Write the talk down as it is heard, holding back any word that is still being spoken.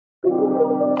I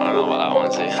don't know what I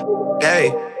want to say. Hey,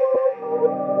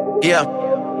 yeah,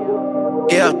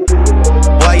 yeah.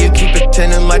 Why you keep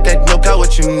pretending like that don't got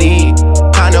what you need?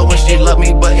 Kinda wish you loved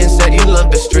me, but instead you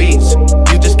love the streets.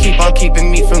 You just keep on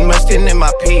keeping me from resting in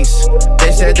my peace.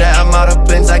 They said that I'm out of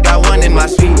plans, I got one in my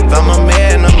sleeve. I'm a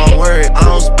man, I'm a word, I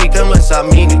don't speak unless I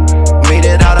mean it. Made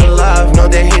it out alive, know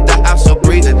they hate that I'm still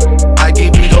breathing. I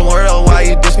gave you the world, why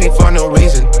you diss me for no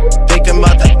reason? Thinking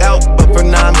about the help, but for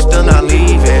now I'm still not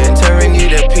leaving. Tearing you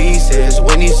to pieces,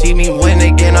 when you see me win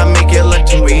again, I make it look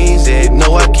too easy.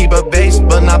 Know I keep a base,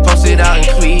 but not posted out in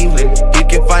Cleveland. You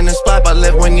can find a spot, but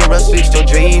live when you're asleep, still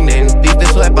dreaming. Leave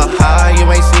this life behind, you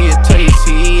ain't see it till you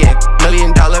see it. $1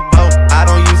 million boat, I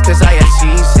don't use cause I am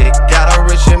seasick. Got a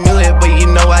rich million, but you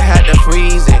know I had to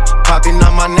freeze it. Popping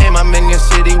on my name, I'm in your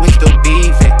city, we still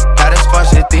beefing. Had us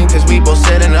squash the thing cause we both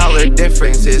said in all our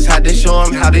differences. Had to show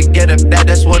them how to get it back,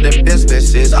 that's what the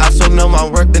business is. I also know my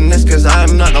worth in this cause I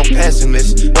am not no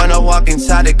pessimist. When I walk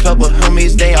inside a club with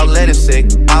homies, they all let it sick.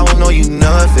 I don't know you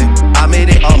nothing, I made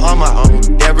it all on my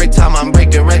own. Every time I'm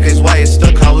breaking records, why you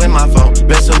still calling my phone?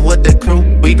 Messing with the crew,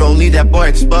 we gon' leave that boy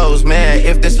exposed. Man,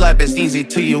 if this life is easy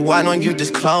to you, why don't you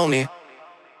just clone it?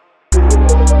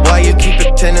 Why you keep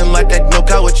pretending like that don't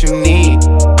got what you need?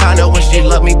 Kinda wish you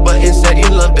loved me, but instead you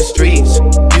love the streets.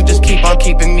 You just keep on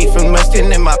keeping me from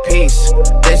resting in my peace.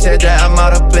 They said that I'm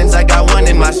out of plans, I got one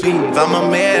in my sleeve. I'm a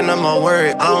man, I'm a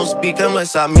word, I don't speak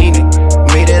unless I mean it.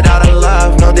 Made it out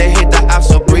alive, know they hate that I'm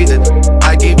still breathing.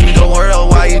 I gave you the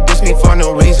world, why you diss me for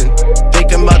no reason?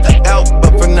 Thinking about the L